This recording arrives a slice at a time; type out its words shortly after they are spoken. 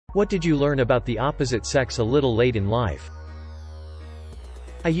What did you learn about the opposite sex a little late in life?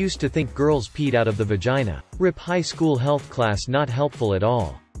 I used to think girls peed out of the vagina. Rip high school health class, not helpful at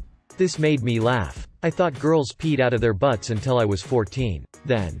all. This made me laugh. I thought girls peed out of their butts until I was 14.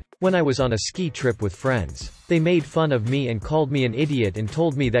 Then, when I was on a ski trip with friends, they made fun of me and called me an idiot and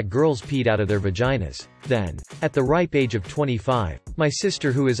told me that girls peed out of their vaginas. Then, at the ripe age of 25, my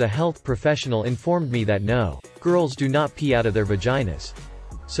sister, who is a health professional, informed me that no, girls do not pee out of their vaginas.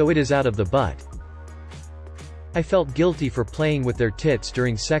 So it is out of the butt. I felt guilty for playing with their tits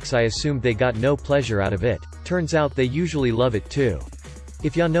during sex. I assumed they got no pleasure out of it. Turns out they usually love it too.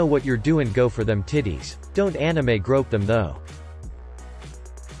 If ya know what you're doing, go for them titties. Don't anime grope them though.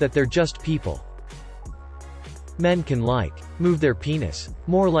 That they're just people. Men can move their penis.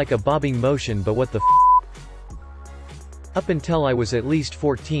 More like a bobbing motion, but what the f. Up until I was at least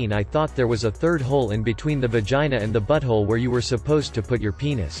 14, I thought there was a third hole in between the vagina and the butthole where you were supposed to put your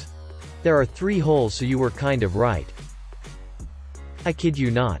penis. There are 3 holes, so you were kind of right. I kid you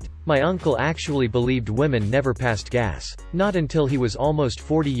not. My uncle actually believed women never passed gas. Not until he was almost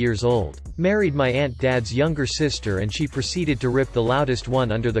 40 years old. Married my aunt dad's younger sister, and she proceeded to rip the loudest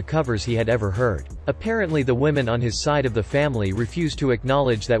one under the covers he had ever heard. Apparently the women on his side of the family refuse to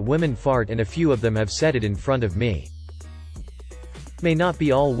acknowledge that women fart, and a few of them have said it in front of me. May not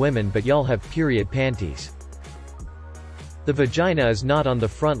be all women, but y'all have period panties. The vagina is not on the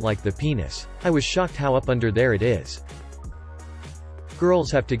front like the penis. I was shocked how up under there it is. Girls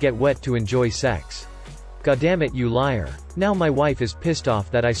have to get wet to enjoy sex. Goddammit, you liar. Now my wife is pissed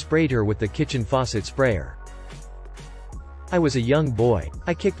off that I sprayed her with the kitchen faucet sprayer. I was a young boy.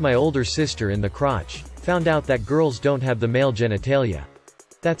 I kicked my older sister in the crotch. Found out that girls don't have the male genitalia.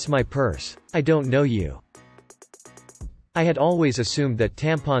 That's my purse. I don't know you. I had always assumed that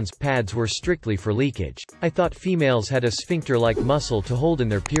tampons pads were strictly for leakage. I thought females had a sphincter-like muscle to hold in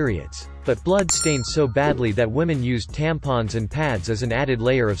their periods. But blood stained so badly that women used tampons and pads as an added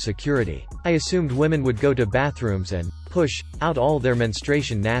layer of security. I assumed women would go to bathrooms and push out all their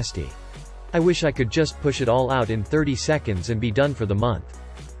menstruation nasty. I wish I could just push it all out in 30 seconds and be done for the month.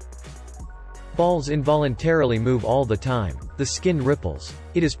 Balls involuntarily move all the time. The skin ripples.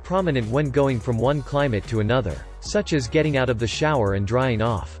 It is prominent when going from one climate to another, such as getting out of the shower and drying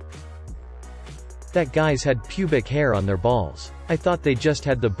off. That guys had pubic hair on their balls. I thought they just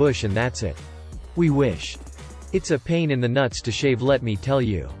had the bush and that's it. We wish. It's a pain in the nuts to shave, let me tell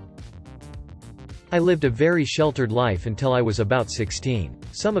you. I lived a very sheltered life until I was about 16.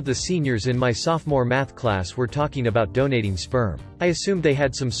 Some of the seniors in my sophomore math class were talking about donating sperm. I assumed they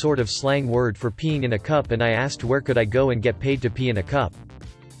had some sort of slang word for peeing in a cup, and I asked where could I go and get paid to pee in a cup.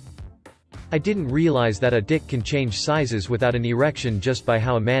 I didn't realize that a dick can change sizes without an erection just by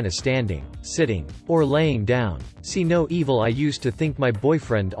how a man is standing, sitting, or laying down. See no evil. I used to think my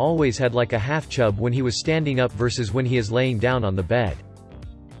boyfriend always had like a half chub when he was standing up versus when he is laying down on the bed.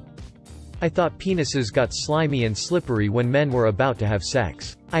 I thought penises got slimy and slippery when men were about to have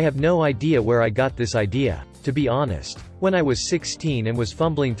sex. I have no idea where I got this idea, to be honest. When I was 16 and was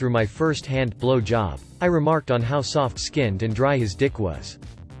fumbling through my first hand blow job, I remarked on how soft-skinned and dry his dick was.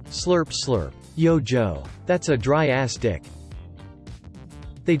 Slurp slurp. Yo Joe. That's a dry-ass dick.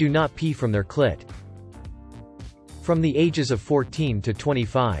 They do not pee from their clit. From the ages of 14 to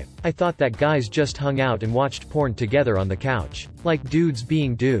 25, I thought that guys just hung out and watched porn together on the couch. Like dudes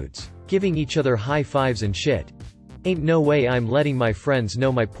being dudes. Giving each other high fives and shit. Ain't no way I'm letting my friends know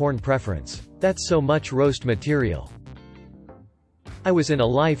my porn preference. That's so much roast material. I was in a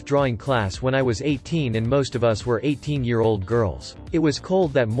life drawing class when I was 18 and most of us were 18-year-old girls. It was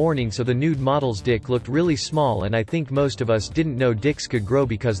cold that morning, so the nude model's dick looked really small, and I think most of us didn't know dicks could grow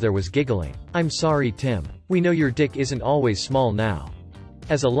because there was giggling. I'm sorry, Tim. We know your dick isn't always small now.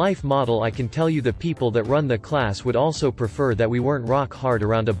 As a life model, I can tell you the people that run the class would also prefer that we weren't rock hard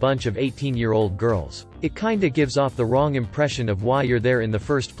around a bunch of 18-year-old girls. It kinda gives off the wrong impression of why you're there in the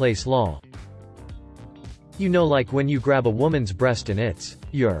first place, lol. You know, like when you grab a woman's breast and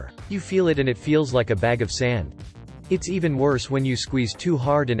you feel it and it feels like a bag of sand. It's even worse when you squeeze too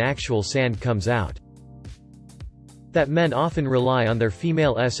hard and actual sand comes out. That men often rely on their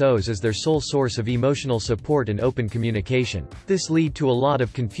female SOs as their sole source of emotional support and open communication. This led to a lot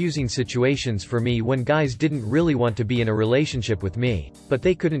of confusing situations for me when guys didn't really want to be in a relationship with me, but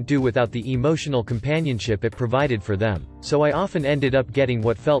they couldn't do without the emotional companionship it provided for them, so I often ended up getting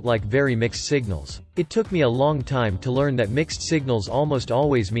what felt like very mixed signals. It took me a long time to learn that mixed signals almost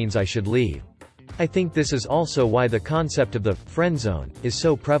always means I should leave. I think this is also why the concept of the friend zone is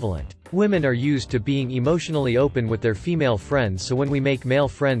so prevalent. Women are used to being emotionally open with their female friends, so when we make male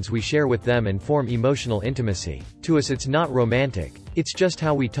friends we share with them and form emotional intimacy. To us it's not romantic, It's just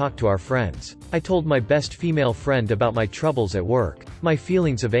how we talk to our friends. I told my best female friend about my troubles at work, my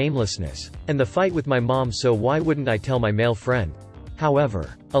feelings of aimlessness, and the fight with my mom, so why wouldn't I tell my male friend?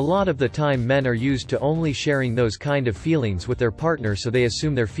 However, a lot of the time men are used to only sharing those kind of feelings with their partner, so they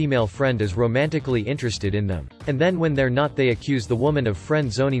assume their female friend is romantically interested in them, and then when they're not, they accuse the woman of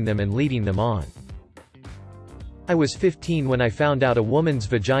friend-zoning them and leading them on. I was 15 when I found out a woman's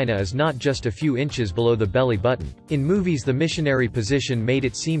vagina is not just a few inches below the belly button. In movies, the missionary position made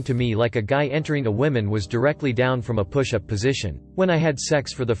it seem to me like a guy entering a woman was directly down from a push-up position. When I had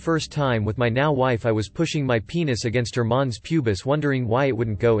sex for the first time with my now wife, I was pushing my penis against her mons pubis, wondering why it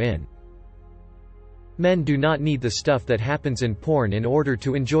wouldn't go in. Men do not need the stuff that happens in porn in order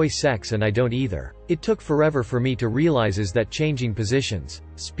to enjoy sex, and I don't either. It took forever for me to realize that changing positions,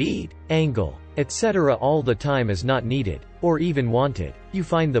 speed, angle, etc. all the time is not needed, or even wanted. You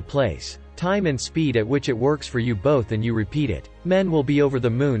find the place, time and speed at which it works for you both and you repeat it. Men will be over the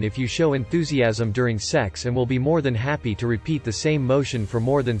moon if you show enthusiasm during sex, and will be more than happy to repeat the same motion for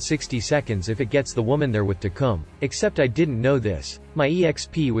more than 60 seconds if it gets the woman there with to come. Except I didn't know this. My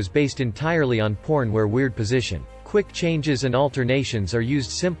EXP was based entirely on porn where weird position, quick changes and alternations are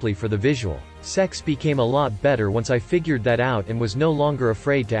used simply for the visual. Sex became a lot better once I figured that out and was no longer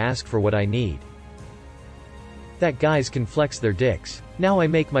afraid to ask for what I need. That guys can flex their dicks. Now I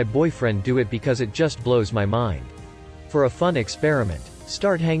make my boyfriend do it because it just blows my mind. For a fun experiment,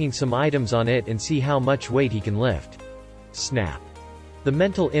 start hanging some items on it and see how much weight he can lift. Snap. The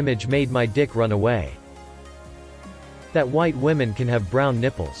mental image made my dick run away. That white women can have brown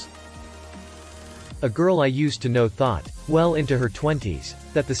nipples. A girl I used to know thought, well into her 20s,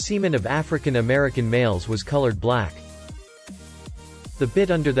 that the semen of African American males was colored black. The bit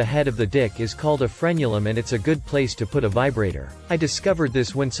under the head of the dick is called a frenulum, and it's a good place to put a vibrator. I discovered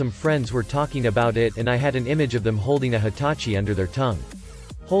this when some friends were talking about it and I had an image of them holding a Hitachi under their tongue.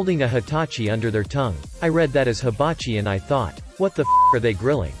 Holding a Hitachi under their tongue. I read that as hibachi and I thought, what the f are they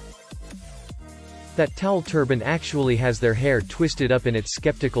grilling? That towel turban actually has their hair twisted up in its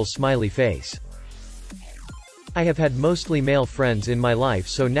skeptical smiley face. I have had mostly male friends in my life,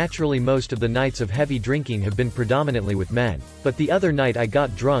 so naturally most of the nights of heavy drinking have been predominantly with men. But the other night I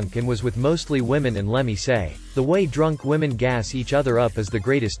got drunk and was with mostly women, and let me say, the way drunk women gas each other up is the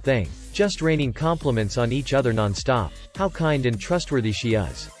greatest thing. Just raining compliments on each other non-stop. How kind and trustworthy she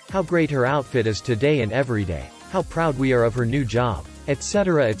is. How great her outfit is today and every day. How proud we are of her new job.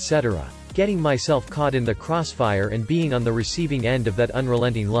 Etc. etc. Getting myself caught in the crossfire and being on the receiving end of that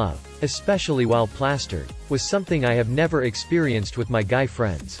unrelenting love, especially while plastered, was something I have never experienced with my guy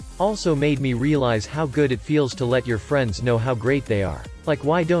friends. Also made me realize how good it feels to let your friends know how great they are. Like,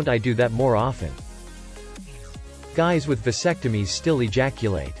 why don't I do that more often? Guys with vasectomies still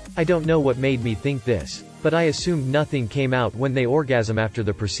ejaculate. I don't know what made me think this, but I assumed nothing came out when they orgasm after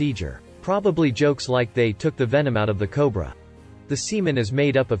the procedure. Probably jokes like they took the venom out of the cobra. The semen is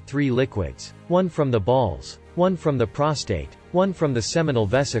made up of 3 liquids. One from the balls, one from the prostate, one from the seminal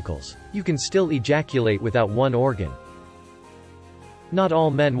vesicles. You can still ejaculate without one organ. Not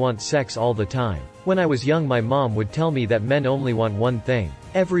all men want sex all the time. When I was young, my mom would tell me that men only want one thing.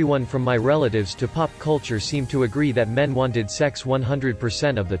 Everyone from my relatives to pop culture seemed to agree that men wanted sex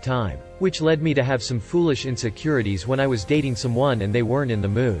 100% of the time. Which led me to have some foolish insecurities when I was dating someone and they weren't in the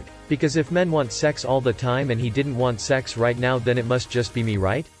mood. Because if men want sex all the time and he didn't want sex right now, then it must just be me,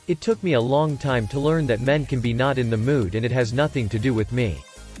 right? It took me a long time to learn that men can be not in the mood and it has nothing to do with me.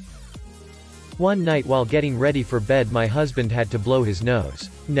 One night while getting ready for bed, my husband had to blow his nose.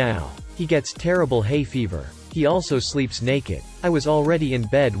 Now, he gets terrible hay fever. He also sleeps naked. I was already in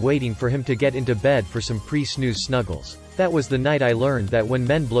bed waiting for him to get into bed for some pre-snooze snuggles. That was the night I learned that when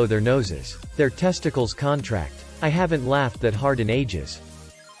men blow their noses, their testicles contract. I haven't laughed that hard in ages.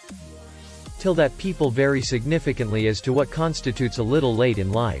 Till that people vary significantly as to what constitutes a little late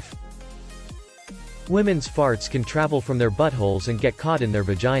in life. Women's farts can travel from their buttholes and get caught in their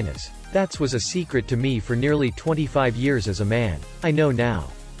vaginas. That was a secret to me for nearly 25 years as a man. I know now.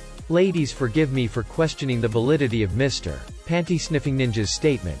 Ladies, forgive me for questioning the validity of Mr. Panty Sniffing Ninja's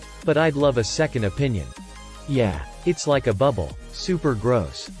statement, but I'd love a second opinion. Yeah, it's like a bubble. Super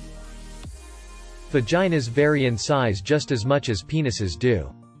gross. Vaginas vary in size just as much as penises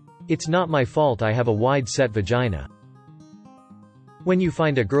do. It's not my fault I have a wide-set vagina. When you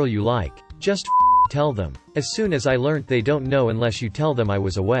find a girl you like, just tell them. As soon as I learnt they don't know unless you tell them, I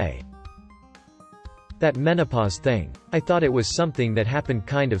was away. That menopause thing. I thought it was something that happened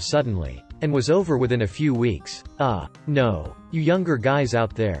kind of suddenly, and was over within a few weeks. No. You younger guys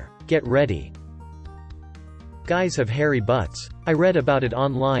out there, get ready. Guys have hairy butts. I read about it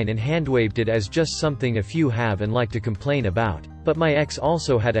online and handwaved it as just something a few have and like to complain about. But my ex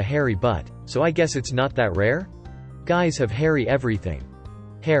also had a hairy butt, so I guess it's not that rare? Guys have hairy everything.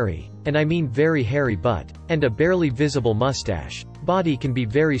 Hairy. And I mean very hairy butt. And a barely visible mustache. Body can be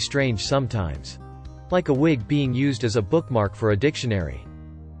very strange sometimes. Like a wig being used as a bookmark for a dictionary.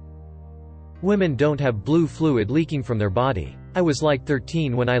 Women don't have blue fluid leaking from their body. I was like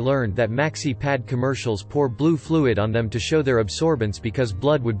 13 when I learned that maxi pad commercials pour blue fluid on them to show their absorbance because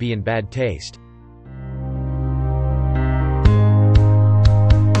blood would be in bad taste.